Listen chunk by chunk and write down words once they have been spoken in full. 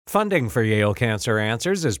Funding for Yale Cancer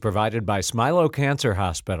Answers is provided by Smilow Cancer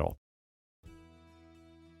Hospital.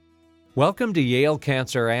 Welcome to Yale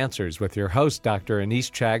Cancer Answers with your host, Dr.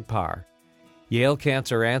 Anees Chagpar. Yale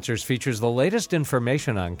Cancer Answers features the latest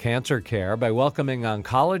information on cancer care by welcoming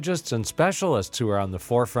oncologists and specialists who are on the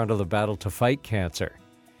forefront of the battle to fight cancer.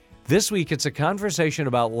 This week, it's a conversation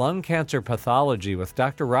about lung cancer pathology with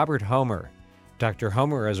Dr. Robert Homer. Dr.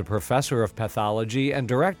 Homer is a professor of pathology and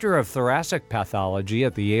director of thoracic pathology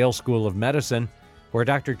at the Yale School of Medicine, where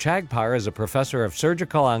Dr. Chagpar is a professor of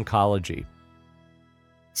surgical oncology.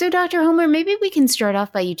 So, Dr. Homer, maybe we can start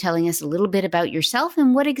off by you telling us a little bit about yourself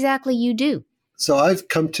and what exactly you do. So I've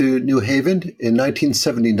come to New Haven in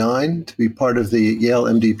 1979 to be part of the Yale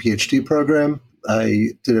MD PhD program.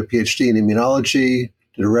 I did a PhD in immunology,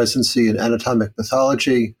 did a residency in anatomic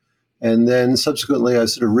pathology, and then subsequently I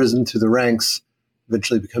sort of risen through the ranks,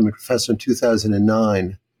 eventually becoming a professor in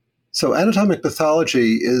 2009. So anatomic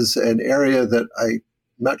pathology is an area that I'm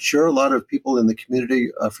not sure a lot of people in the community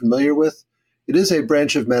are familiar with. It is a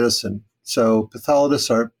branch of medicine. So pathologists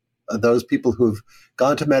are those people who've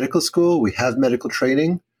gone to medical school. We have medical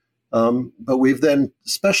training, but we've then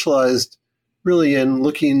specialized really in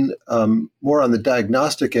looking more on the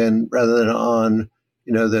diagnostic end rather than on,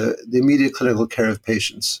 the immediate clinical care of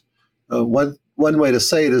patients. One way to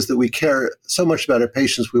say it is that we care so much about our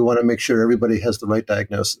patients, we want to make sure everybody has the right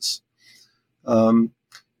diagnosis. In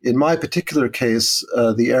my particular case,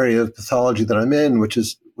 the area of pathology that I'm in, which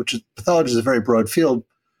is pathology is a very broad field,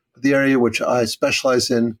 but the area which I specialize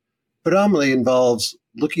in predominantly involves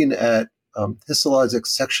looking at histologic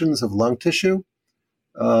sections of lung tissue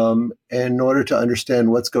in order to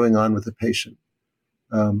understand what's going on with the patient.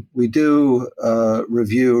 We do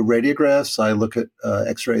review radiographs. I look at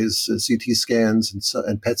X-rays, CT scans,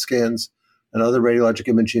 and PET scans, and other radiologic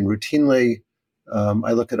imaging routinely.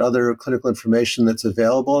 I look at other clinical information that's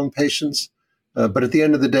available in patients. But at the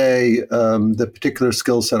end of the day, the particular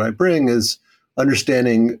skill set I bring is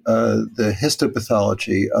understanding the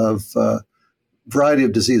histopathology of a variety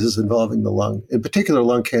of diseases involving the lung, in particular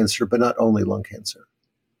lung cancer, but not only lung cancer.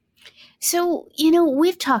 So,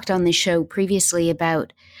 we've talked on the show previously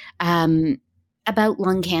about lung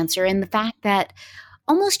cancer and the fact that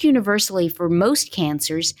almost universally for most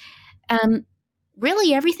cancers,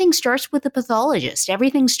 really everything starts with the pathologist.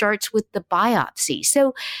 Everything starts with the biopsy.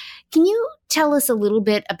 So can you tell us a little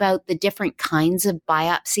bit about the different kinds of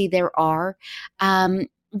biopsy there are,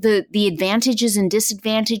 the advantages and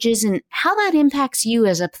disadvantages, and how that impacts you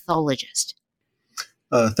as a pathologist?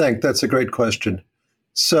 Thanks. That's a great question.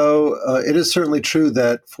 So it is certainly true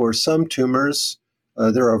that for some tumors,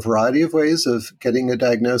 there are a variety of ways of getting a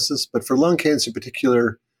diagnosis. But for lung cancer in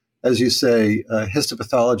particular, as you say,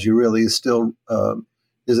 histopathology really is still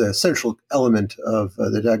is a central element of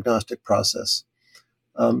the diagnostic process.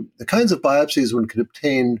 The kinds of biopsies one could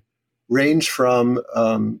obtain range from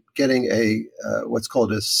getting what's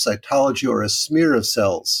called a cytology or a smear of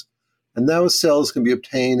cells. And those cells can be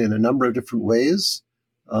obtained in a number of different ways.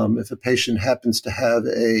 If a patient happens to have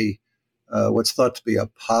what's thought to be a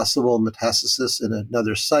possible metastasis in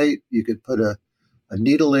another site, you could put a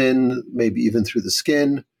needle in, maybe even through the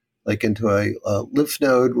skin, like into a lymph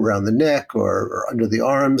node around the neck or under the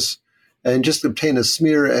arms, and just obtain a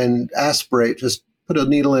smear and aspirate, just put a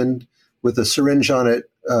needle in with a syringe on it,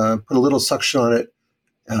 put a little suction on it,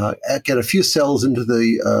 get a few cells into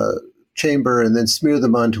the chamber, and then smear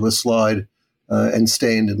them onto a slide and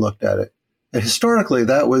stained and looked at it. And historically,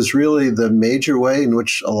 that was really the major way in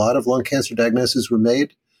which a lot of lung cancer diagnoses were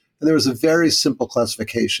made. And there was a very simple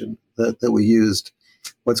classification that we used,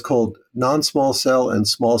 what's called non-small cell and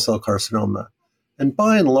small cell carcinoma. And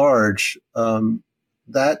by and large,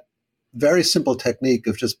 that very simple technique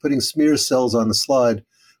of just putting smear cells on the slide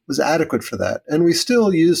was adequate for that. And we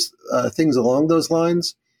still use things along those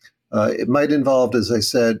lines. It might involve, as I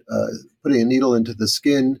said, putting a needle into the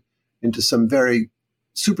skin, into some very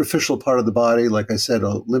superficial part of the body, like I said,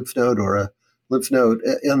 a lymph node or a lymph node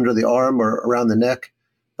under the arm or around the neck.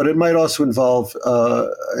 But it might also involve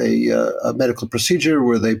a medical procedure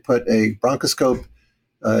where they put a bronchoscope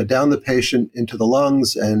down the patient into the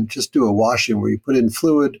lungs and just do a washing where you put in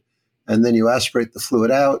fluid and then you aspirate the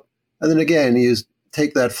fluid out. And then again, you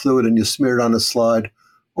take that fluid and you smear it on a slide.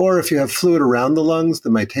 Or if you have fluid around the lungs, they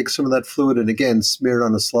might take some of that fluid and again, smear it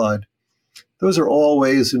on a slide. Those are all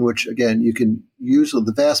ways in which, again, you can usually,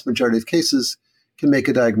 the vast majority of cases, can make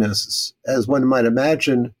a diagnosis. As one might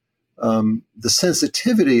imagine, the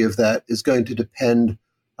sensitivity of that is going to depend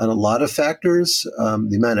on a lot of factors,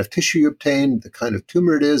 the amount of tissue you obtain, the kind of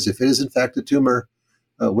tumor it is, if it is in fact a tumor,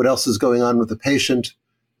 what else is going on with the patient.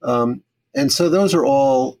 And so those are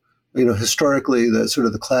all historically, the sort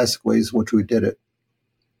of the classic ways in which we did it.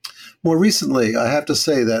 More recently, I have to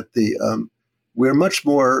say that we're much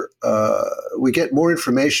more, we get more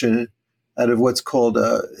information out of what's called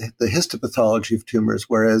the histopathology of tumors,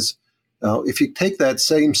 whereas if you take that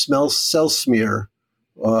same cell smear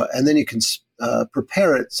and then you can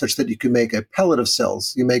prepare it such that you can make a pellet of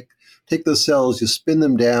cells. Take those cells, you spin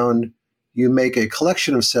them down, you make a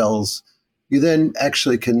collection of cells. You then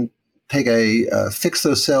actually can fix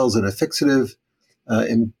those cells in a fixative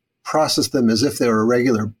and process them as if they were a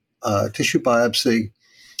regular tissue biopsy,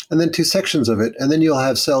 and then 2 sections of it, and then you'll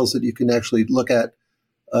have cells that you can actually look at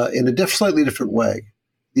in a slightly different way.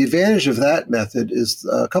 The advantage of that method is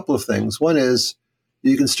a couple of things. One is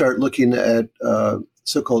you can start looking at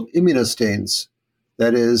so-called immunostains.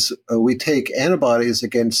 That is, we take antibodies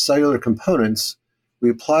against cellular components, we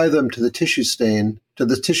apply them to the tissue stain, to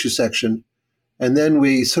the tissue section, and then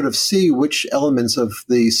we sort of see which elements of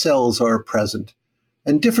the cells are present.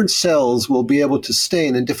 And different cells will be able to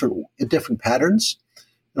stain in different patterns.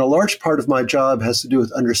 And a large part of my job has to do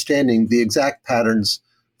with understanding the exact patterns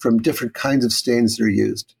from different kinds of stains that are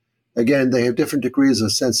used. Again, they have different degrees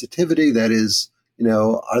of sensitivity. That is,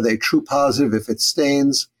 are they true positive if it's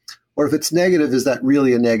stains? Or if it's negative, is that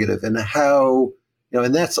really a negative? And how,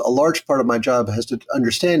 and that's a large part of my job has to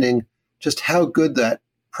understanding just how good that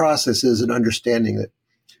process is in understanding it.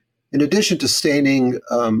 In addition to staining,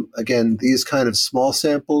 again, these kind of small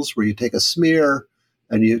samples where you take a smear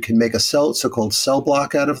and you can make a so-called cell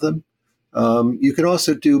block out of them, you can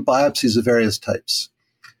also do biopsies of various types.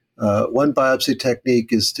 One biopsy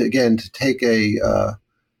technique is to take a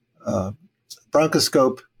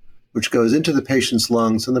bronchoscope, which goes into the patient's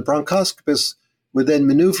lungs, and the bronchoscopist would then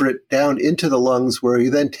maneuver it down into the lungs, where he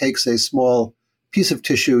then takes a small piece of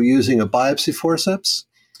tissue using a biopsy forceps.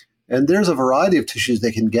 And there's a variety of tissues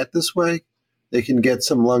they can get this way. They can get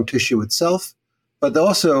some lung tissue itself, but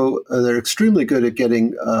they're extremely good at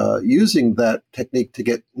using that technique to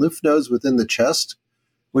get lymph nodes within the chest,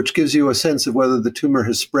 which gives you a sense of whether the tumor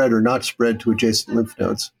has spread or not spread to adjacent lymph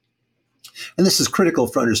nodes. And this is critical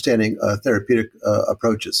for understanding therapeutic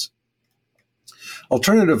approaches.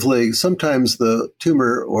 Alternatively, sometimes the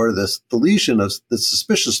tumor or the lesion, of the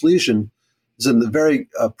suspicious lesion, is in the very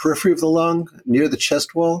periphery of the lung, near the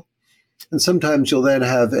chest wall. And sometimes you'll then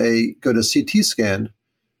go to CT scan,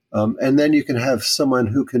 and then you can have someone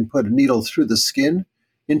who can put a needle through the skin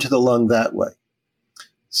into the lung that way.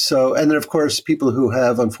 So, and then of course, people who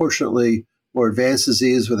have, unfortunately, more advanced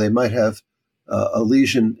disease where they might have a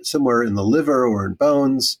lesion somewhere in the liver or in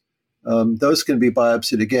bones, those can be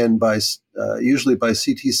biopsied again usually by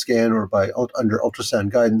CT scan or under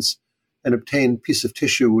ultrasound guidance, and obtain a piece of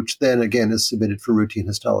tissue, which then again is submitted for routine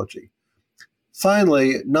histology.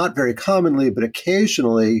 Finally, not very commonly, but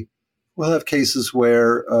occasionally, we'll have cases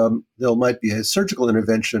where there might be a surgical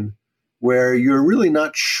intervention where you're really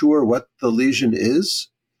not sure what the lesion is,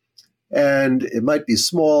 and it might be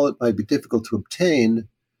small, it might be difficult to obtain.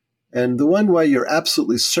 And the one way you're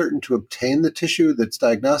absolutely certain to obtain the tissue that's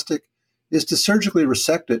diagnostic is to surgically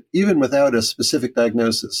resect it, even without a specific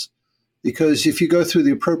diagnosis. Because if you go through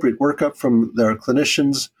the appropriate workup from their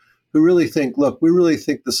clinicians who really think, look, we really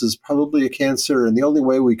think this is probably a cancer, and the only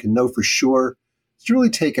way we can know for sure is to really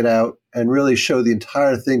take it out and really show the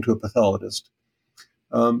entire thing to a pathologist.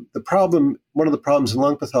 One of the problems in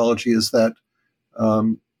lung pathology is that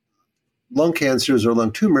lung cancers or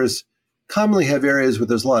lung tumors commonly have areas where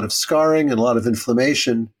there's a lot of scarring and a lot of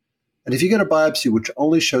inflammation. And if you get a biopsy which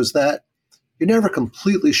only shows that, you're never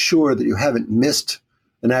completely sure that you haven't missed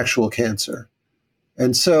an actual cancer.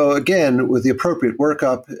 And so again, with the appropriate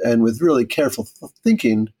workup and with really careful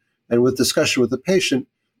thinking and with discussion with the patient,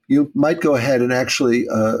 you might go ahead and actually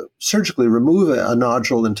surgically remove a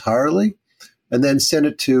nodule entirely and then send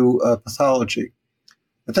it to pathology.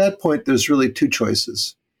 At that point, there's really 2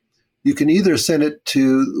 choices. You can either send it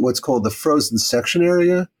to what's called the frozen section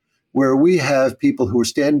area, where we have people who are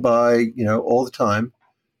standby, all the time,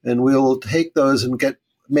 and we'll take those and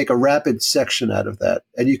make a rapid section out of that.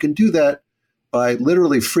 And you can do that by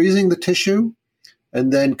literally freezing the tissue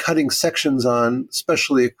and then cutting sections on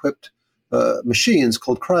specially equipped machines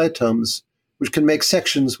called cryotomes, which can make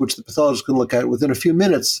sections which the pathologist can look at within a few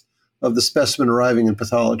minutes of the specimen arriving in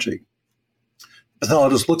pathology. The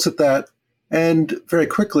pathologist looks at that and very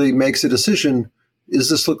quickly makes a decision: does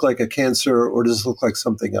this look like a cancer or does this look like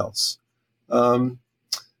something else? And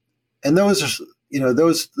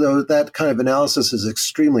that kind of analysis is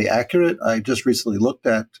extremely accurate. I just recently looked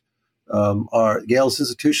at our Yale's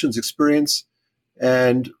institution's experience,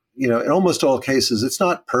 and in almost all cases, it's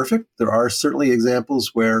not perfect. There are certainly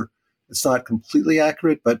examples where It's not completely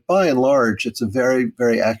accurate, but by and large, it's a very,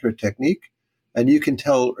 very accurate technique. And you can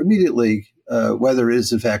tell immediately whether it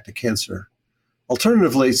is, in fact, a cancer.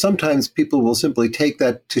 Alternatively, sometimes people will simply take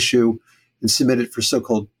that tissue and submit it for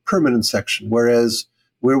so-called permanent section, whereas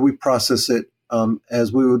where we process it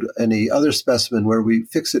as we would any other specimen where we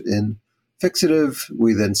fix it in fixative,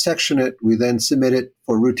 we then section it, we then submit it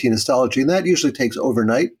for routine histology, and that usually takes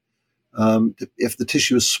overnight. If the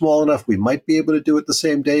tissue is small enough, we might be able to do it the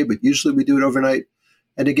same day, but usually we do it overnight.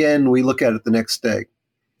 And again, we look at it the next day.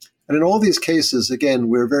 And in all these cases, again,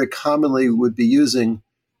 we're very commonly would be using,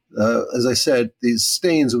 as I said, these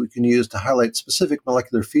stains that we can use to highlight specific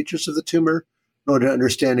molecular features of the tumor in order to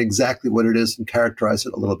understand exactly what it is and characterize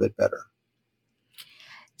it a little bit better.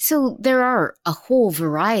 So there are a whole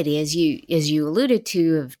variety, as you alluded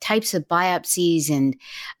to, of types of biopsies and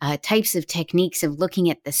types of techniques of looking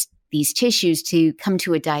at these tissues to come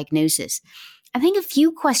to a diagnosis. I think a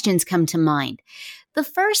few questions come to mind. The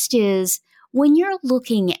first is, when you're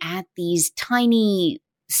looking at these tiny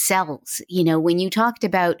cells, when you talked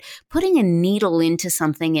about putting a needle into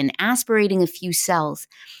something and aspirating a few cells,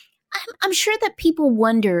 I'm sure that people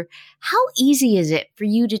wonder, how easy is it for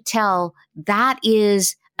you to tell that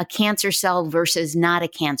is a cancer cell versus not a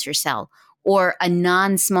cancer cell, or a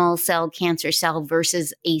non-small cell cancer cell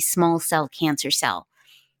versus a small cell cancer cell?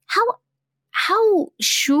 How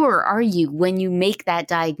sure are you when you make that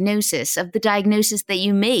diagnosis of the diagnosis that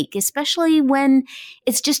you make, especially when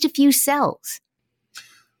it's just a few cells?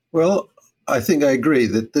 Well, I think I agree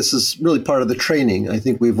that this is really part of the training. I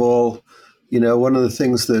think we've all, one of the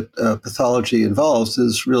things that pathology involves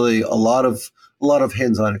is really a lot of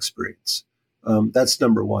hands-on experience. That's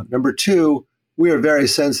number one. Number two, we are very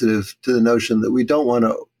sensitive to the notion that we don't want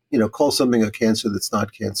to, call something a cancer that's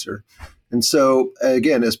not cancer. And so,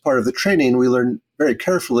 again, as part of the training, we learn very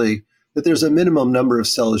carefully that there's a minimum number of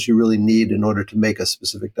cells you really need in order to make a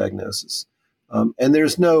specific diagnosis. And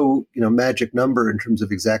there's no, magic number in terms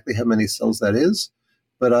of exactly how many cells that is.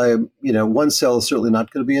 But one cell is certainly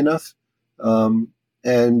not going to be enough.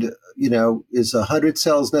 Is 100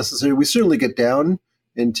 cells necessary? We certainly get down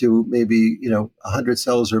into maybe, 100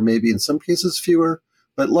 cells or maybe in some cases fewer.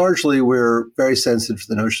 But largely, we're very sensitive to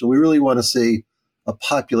the notion. We really want to see a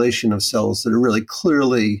population of cells that are really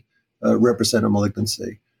clearly represent a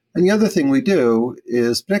malignancy. And the other thing we do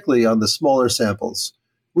is, particularly on the smaller samples,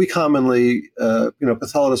 we commonly,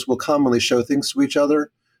 pathologists will commonly show things to each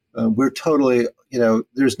other. We're totally,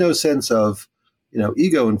 there's no sense of,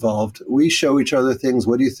 ego involved. We show each other things.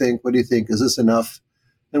 What do you think? What do you think? Is this enough?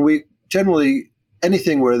 And we generally,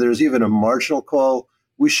 anything where there's even a marginal call,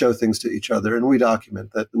 we show things to each other and we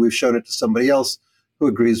document that we've shown it to somebody else who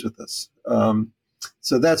agrees with us.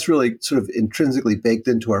 So that's really sort of intrinsically baked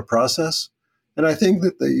into our process. And I think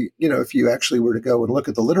that if you actually were to go and look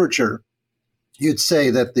at the literature, you'd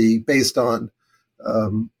say that based on,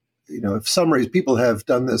 if summaries, people have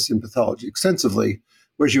done this in pathology extensively,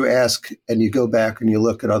 whereas you ask and you go back and you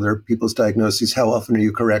look at other people's diagnoses, how often are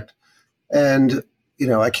you correct? And,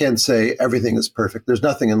 I can't say everything is perfect. There's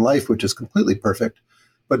nothing in life which is completely perfect,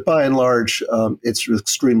 but by and large, it's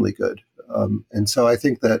extremely good. And so I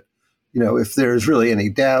think that, if there's really any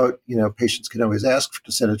doubt, patients can always ask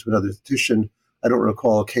to send it to another institution. I don't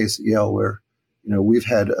recall a case at Yale where, we've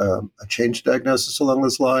had a change diagnosis along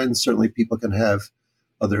those lines. Certainly people can have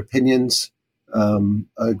other opinions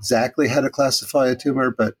exactly how to classify a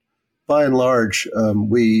tumor, but by and large,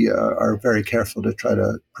 we are very careful to try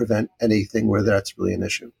to prevent anything where that's really an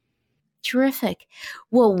issue. Terrific.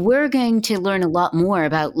 Well, we're going to learn a lot more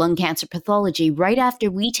about lung cancer pathology right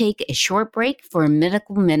after we take a short break for a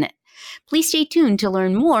medical minute. Please stay tuned to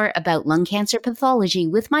learn more about lung cancer pathology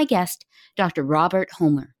with my guest, Dr. Robert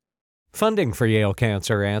Homer. Funding for Yale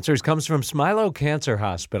Cancer Answers comes from Smilow Cancer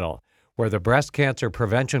Hospital, where the Breast Cancer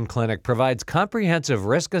Prevention Clinic provides comprehensive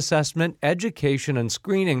risk assessment, education, and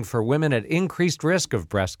screening for women at increased risk of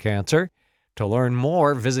breast cancer. To learn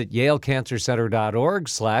more, visit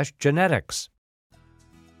yalecancercenter.org/genetics.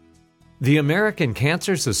 The American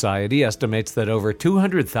Cancer Society estimates that over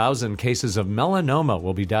 200,000 cases of melanoma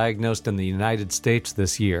will be diagnosed in the United States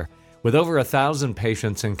this year, with over 1,000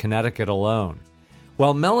 patients in Connecticut alone.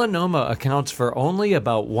 While melanoma accounts for only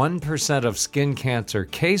about 1% of skin cancer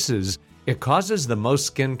cases, it causes the most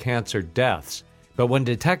skin cancer deaths. But when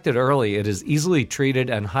detected early, it is easily treated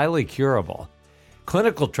and highly curable.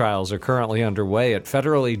 Clinical trials are currently underway at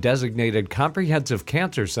federally designated comprehensive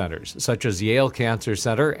cancer centers, such as Yale Cancer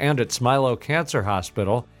Center and at Smilow Cancer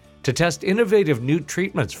Hospital, to test innovative new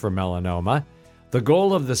treatments for melanoma. The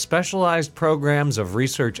goal of the Specialized Programs of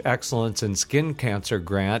Research Excellence in Skin Cancer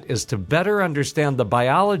grant is to better understand the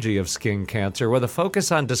biology of skin cancer with a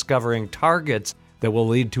focus on discovering targets that will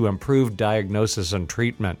lead to improved diagnosis and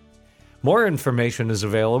treatment. More information is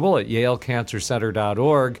available at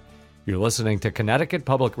yalecancercenter.org. You're listening to Connecticut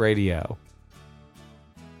Public Radio.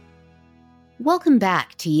 Welcome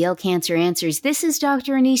back to Yale Cancer Answers. This is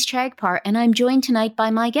Dr. Anise Chagpar, and I'm joined tonight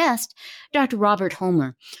by my guest, Dr. Robert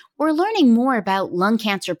Homer. We're learning more about lung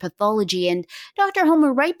cancer pathology, and Dr.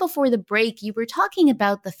 Homer, right before the break, you were talking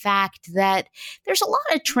about the fact that there's a lot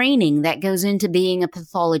of training that goes into being a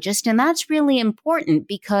pathologist, and that's really important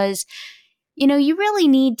because you really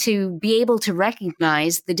need to be able to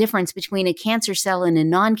recognize the difference between a cancer cell and a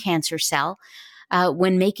non-cancer cell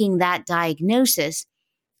when making that diagnosis.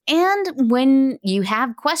 And when you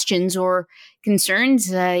have questions or concerns,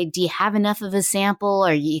 do you have enough of a sample?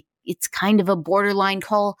 It's kind of a borderline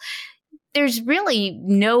call. There's really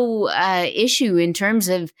no issue in terms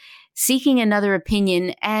of seeking another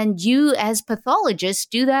opinion. And you as pathologists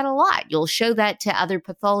do that a lot. You'll show that to other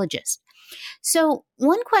pathologists. So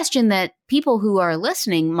one question that people who are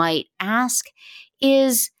listening might ask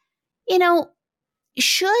is,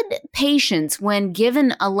 should patients, when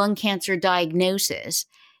given a lung cancer diagnosis,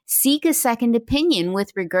 seek a second opinion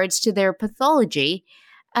with regards to their pathology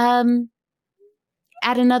at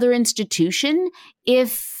another institution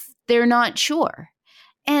if they're not sure?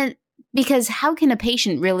 And because how can a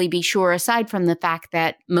patient really be sure, aside from the fact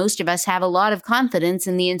that most of us have a lot of confidence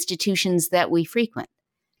in the institutions that we frequent?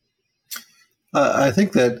 I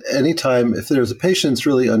think that anytime, if there's a patient's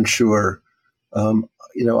really unsure, I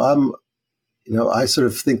sort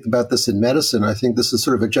of think about this in medicine. I think this is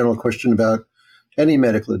sort of a general question about any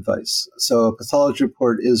medical advice. So a pathology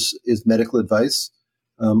report is medical advice.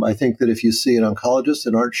 I think that if you see an oncologist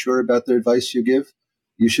and aren't sure about the advice you give,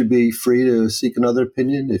 you should be free to seek another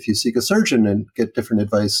opinion. If you seek a surgeon and get different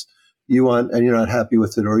advice and you're not happy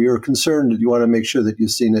with it, or you're concerned that you want to make sure that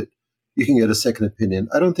you've seen it, you can get a second opinion.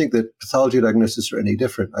 I don't think that pathology diagnoses are any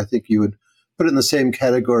different. I think you would put it in the same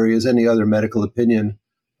category as any other medical opinion.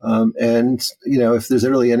 If there's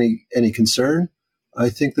really any concern, I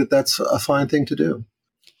think that that's a fine thing to do.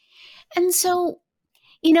 And so,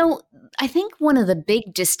 I think one of the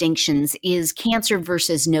big distinctions is cancer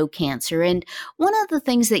versus no cancer. And one of the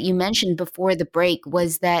things that you mentioned before the break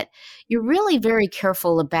was that you're really very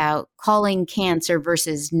careful about calling cancer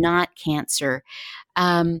versus not cancer.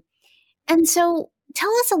 And so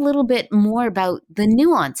tell us a little bit more about the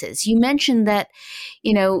nuances. You mentioned that,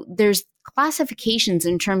 there's classifications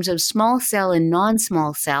in terms of small cell and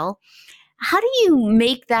non-small cell. How do you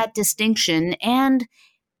make that distinction, and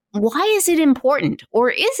why is it important, or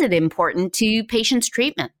is it important to patients'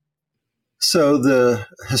 treatment? So the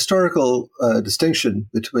historical distinction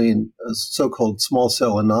between so-called small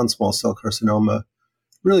cell and non-small cell carcinoma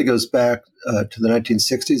really goes back to the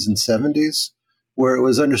 1960s and 70s, where it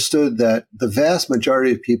was understood that the vast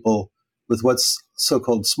majority of people with what's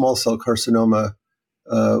so-called small cell carcinoma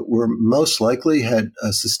were most likely had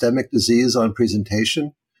a systemic disease on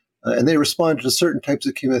presentation, and they responded to certain types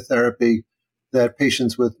of chemotherapy that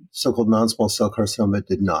patients with so-called non-small cell carcinoma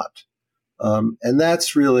did not. And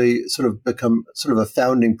that's really sort of become sort of a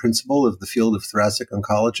founding principle of the field of thoracic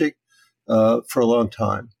oncology for a long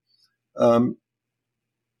time.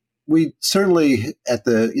 We certainly back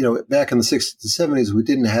in the 60s and 70s, we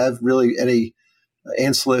didn't have really any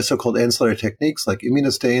so-called ancillary techniques like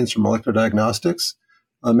immunostains or molecular diagnostics.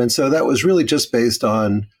 And so that was really just based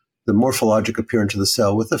on the morphologic appearance of the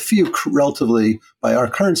cell with a few relatively, by our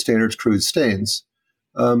current standards, crude stains.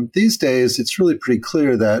 These days, it's really pretty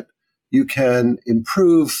clear that you can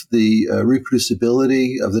improve the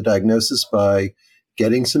reproducibility of the diagnosis by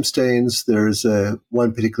getting some stains. There's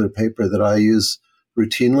one particular paper that I use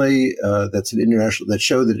routinely that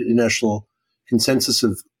showed that an international consensus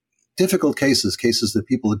of difficult cases that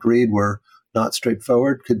people agreed were not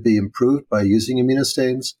straightforward, could be improved by using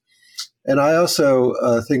immunostains. And I also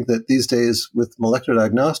think that these days, with molecular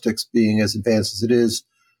diagnostics being as advanced as it is,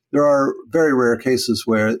 there are very rare cases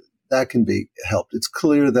where that can be helped. It's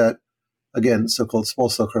clear that, again, so-called small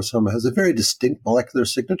cell carcinoma has a very distinct molecular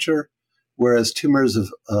signature, whereas tumors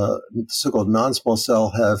of so-called non-small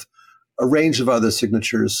cell have a range of other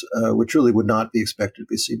signatures, which really would not be expected to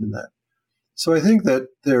be seen in that. So I think that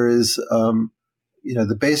there is,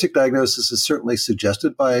 the basic diagnosis is certainly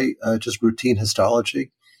suggested by just routine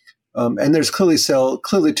histology. And there's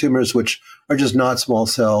clearly tumors which are just not small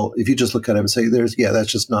cell. If you just look at them and say, that's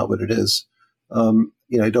just not what it is.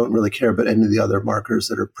 I don't really care about any of the other markers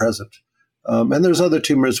that are present. And there's other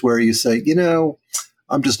tumors where you say,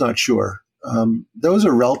 I'm just not sure. Those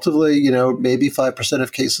are relatively, maybe 5%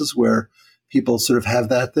 of cases where people sort of have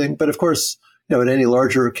that thing. But of course, in any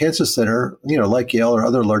larger cancer center, like Yale or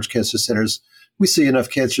other large cancer centers, we see enough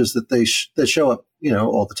cancers that that show up,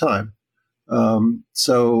 all the time.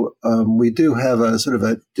 So we do have a sort of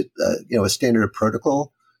a standard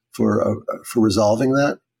protocol for resolving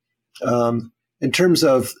that. In terms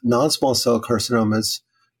of non-small cell carcinomas,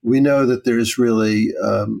 we know that there's really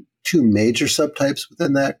two major subtypes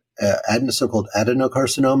within that, so-called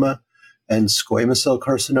adenocarcinoma and squamous cell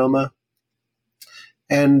carcinoma.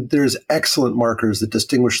 And there's excellent markers that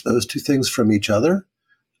distinguish those two things from each other.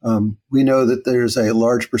 We know that there's a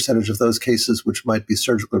large percentage of those cases which might be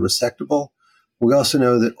surgically resectable. We also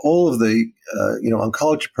know that all of the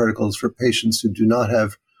oncology protocols for patients who do not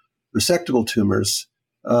have resectable tumors,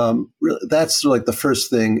 that's like the first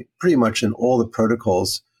thing pretty much in all the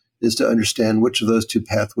protocols, is to understand which of those two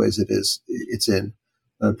pathways it's in.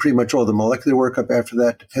 Pretty much all the molecular workup after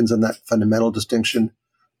that depends on that fundamental distinction.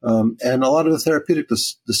 And a lot of the therapeutic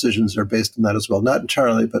decisions are based on that as well. Not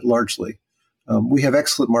entirely, but largely. We have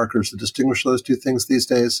excellent markers that distinguish those two things these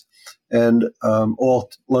days. And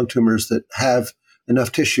all lung tumors that have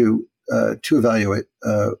enough tissue to evaluate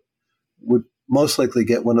would most likely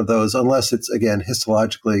get one of those, unless it's, again,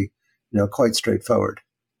 histologically, quite straightforward.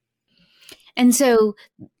 And so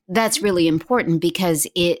that's really important because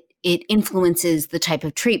it influences the type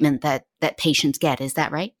of treatment that patients get. Is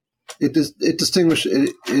that right? It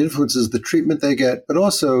influences the treatment they get, but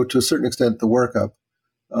also to a certain extent the workup.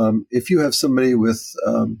 If you have somebody with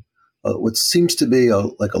what seems to be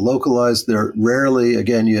like a localized, rarely,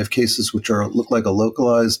 again, you have cases which look like a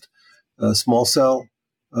localized small cell.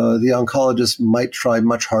 The oncologist might try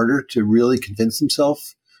much harder to really convince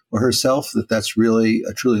himself or herself that that's really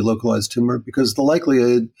a truly localized tumor, because the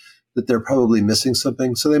likelihood that they're probably missing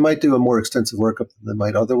something. So they might do a more extensive workup than they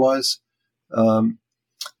might otherwise. And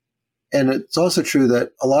it's also true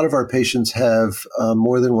that a lot of our patients have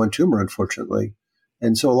more than one tumor, unfortunately.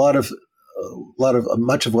 And so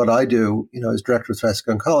much of what I do, as director of thoracic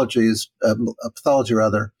oncology, pathology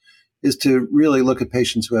rather, is to really look at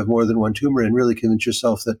patients who have more than one tumor and really convince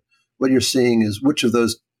yourself that what you're seeing is which of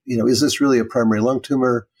those, is this really a primary lung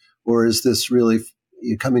tumor, or is this really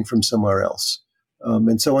coming from somewhere else?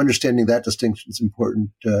 And so understanding that distinction is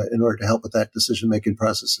important in order to help with that decision-making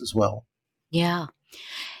process as well. Yeah.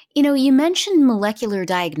 You mentioned molecular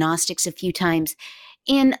diagnostics a few times,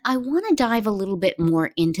 and I want to dive a little bit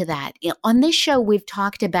more into that. On this show, we've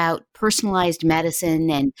talked about personalized medicine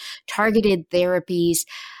and targeted therapies.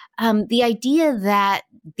 The idea that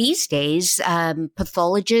these days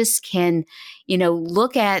pathologists can,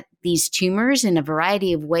 look at these tumors in a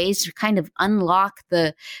variety of ways to kind of unlock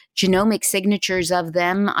the genomic signatures of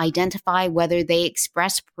them, identify whether they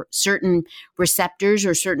express certain receptors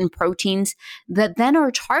or certain proteins that then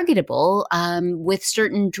are targetable with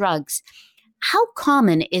certain drugs. How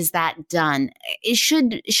common is that done?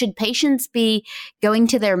 Should patients be going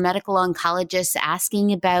to their medical oncologists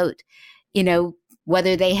asking about,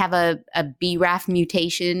 whether they have a BRAF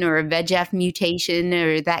mutation or a VEGF mutation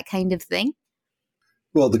or that kind of thing?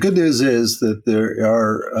 Well, the good news is that there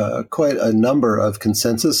are quite a number of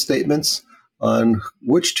consensus statements on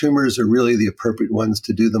which tumors are really the appropriate ones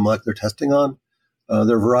to do the molecular testing on.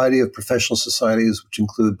 There are a variety of professional societies, which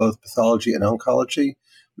include both pathology and oncology,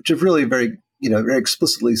 which have really very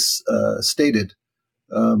explicitly stated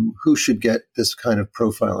who should get this kind of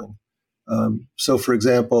profiling. So, for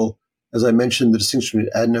example, as I mentioned, the distinction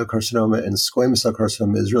between adenocarcinoma and squamous cell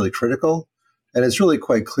carcinoma is really critical. And it's really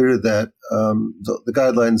quite clear that the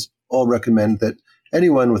guidelines all recommend that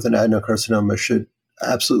anyone with an adenocarcinoma should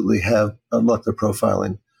absolutely have molecular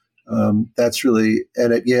profiling. That's really,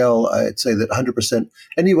 and at Yale, I'd say that 100%,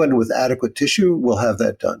 anyone with adequate tissue will have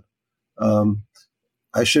that done.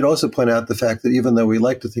 I should also point out the fact that even though we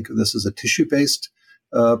like to think of this as a tissue-based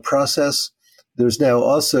process, there's now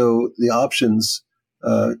also the options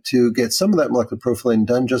to get some of that molecular profiling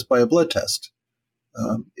done just by a blood test.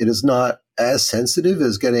 It is not as sensitive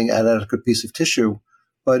as getting an adequate piece of tissue,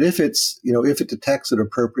 but if it detects an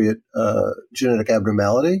appropriate genetic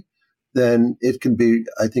abnormality, then it can be,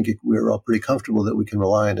 I think we're all pretty comfortable that we can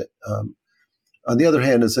rely on it. On the other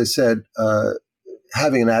hand, as I said,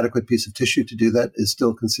 having an adequate piece of tissue to do that is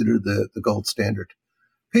still considered the gold standard.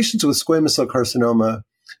 Patients with squamous cell carcinoma,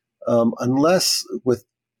 unless with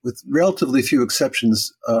relatively few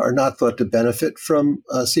exceptions, are not thought to benefit from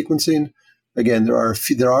sequencing. Again, there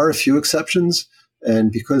are a few exceptions,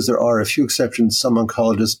 and because there are a few exceptions, some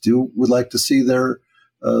oncologists would like to see their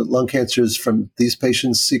lung cancers from these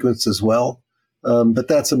patients sequenced as well. But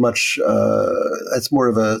that's more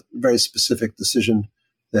of a very specific decision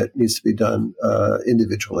that needs to be done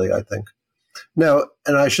individually, I think. Now,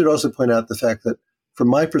 and I should also point out the fact that from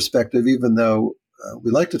my perspective, even though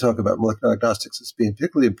we like to talk about molecular diagnostics as being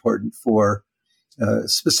particularly important for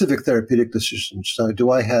specific therapeutic decisions. So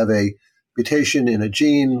do I have a mutation in a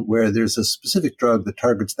gene where there's a specific drug that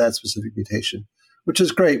targets that specific mutation, which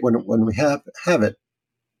is great when we have it.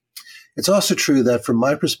 It's also true that from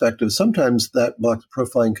my perspective, sometimes that molecular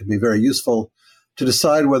profiling can be very useful to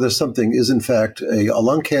decide whether something is in fact a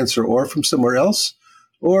lung cancer or from somewhere else,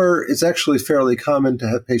 or it's actually fairly common to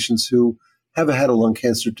have patients who have had a lung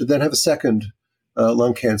cancer to then have a second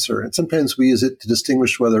lung cancer. And sometimes we use it to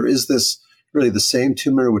distinguish whether is this really the same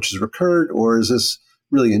tumor which has recurred, or is this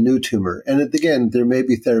really a new tumor? And again, there may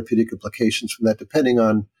be therapeutic implications from that depending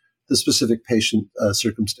on the specific patient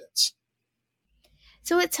circumstance.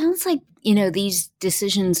 So it sounds like, these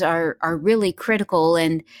decisions are really critical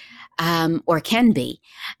and or can be.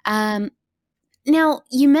 Now,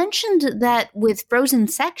 you mentioned that with frozen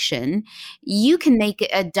section, you can make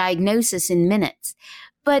a diagnosis in minutes.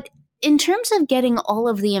 But in terms of getting all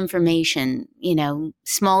of the information,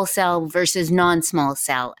 small cell versus non-small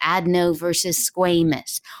cell, adeno versus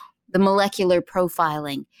squamous, the molecular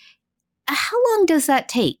profiling, how long does that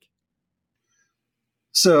take?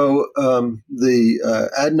 So the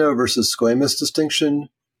adeno versus squamous distinction,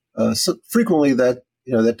 so frequently that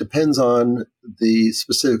depends on the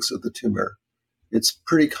specifics of the tumor. It's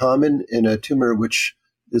pretty common in a tumor which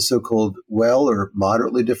is so-called well or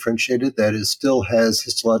moderately differentiated, that is still has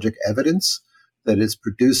histologic evidence that is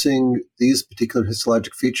producing these particular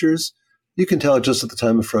histologic features. You can tell just at the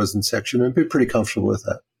time of frozen section and be pretty comfortable with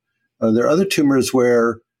that. There are other tumors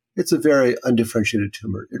where it's a very undifferentiated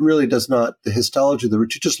tumor. It really does not, the histology, you're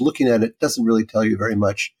just looking at it doesn't really tell you very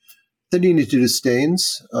much. Then you need to do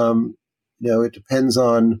stains. It depends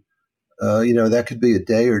on, that could be a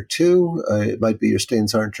day or two. It might be your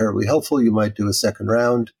stains aren't terribly helpful. You might do a second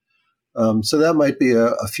round. So that might be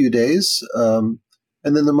a few days. And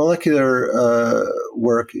then the molecular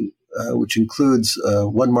work, which includes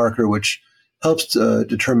one marker which helps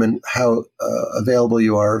determine how available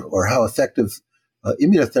you are or how effective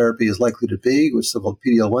immunotherapy is likely to be, which is called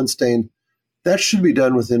PD-L1 stain. That should be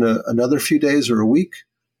done within another few days or a week.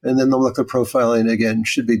 And then the molecular profiling, again,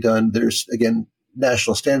 should be done. There's, again,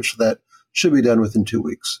 national standards for that, should be done within 2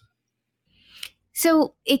 weeks.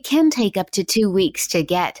 So it can take up to 2 weeks to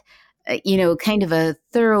get, kind of a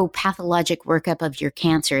thorough pathologic workup of your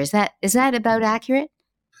cancer. Is that about accurate?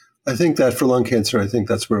 I think that for lung cancer, I think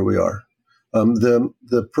that's where we are.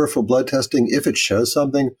 The peripheral blood testing, if it shows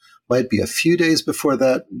something, might be a few days before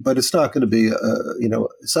that, but it's not going to be,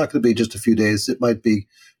 it's not going to be just a few days. It might be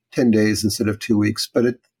 10 days instead of 2 weeks,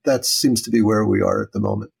 but that seems to be where we are at the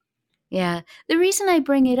moment. Yeah. The reason I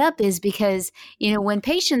bring it up is because, when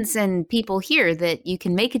patients and people hear that you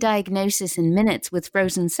can make a diagnosis in minutes with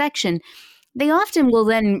frozen section, they often will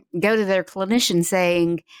then go to their clinician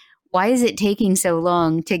saying, why is it taking so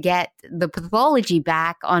long to get the pathology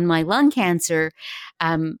back on my lung cancer?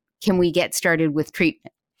 Can we get started with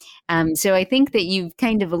treatment? So I think that you've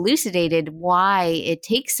kind of elucidated why it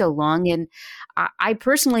takes so long. And I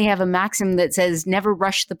personally have a maxim that says never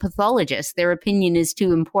rush the pathologist. Their opinion is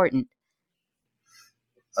too important.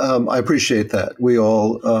 I appreciate that. We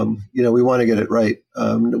all, we want to get it right.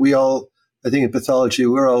 I think in pathology,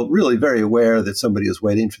 we're all really very aware that somebody is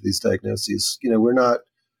waiting for these diagnoses. We're not,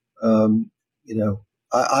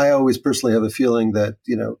 I always personally have a feeling that,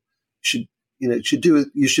 you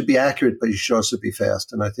should be accurate, but you should also be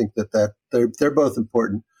fast. And I think that they're both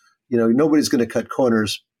important. Nobody's going to cut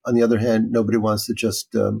corners. On the other hand, nobody wants to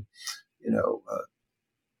just,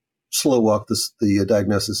 slow walk the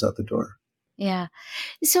diagnosis out the door. Yeah.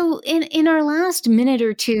 So in our last minute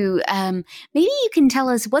or two, maybe you can tell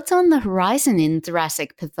us what's on the horizon in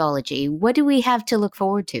thoracic pathology. What do we have to look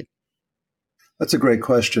forward to? That's a great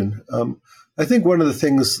question. I think one of the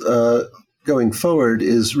things going forward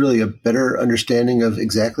is really a better understanding of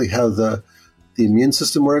exactly how the immune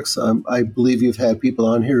system works. I believe you've had people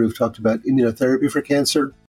on here who've talked about immunotherapy for cancer.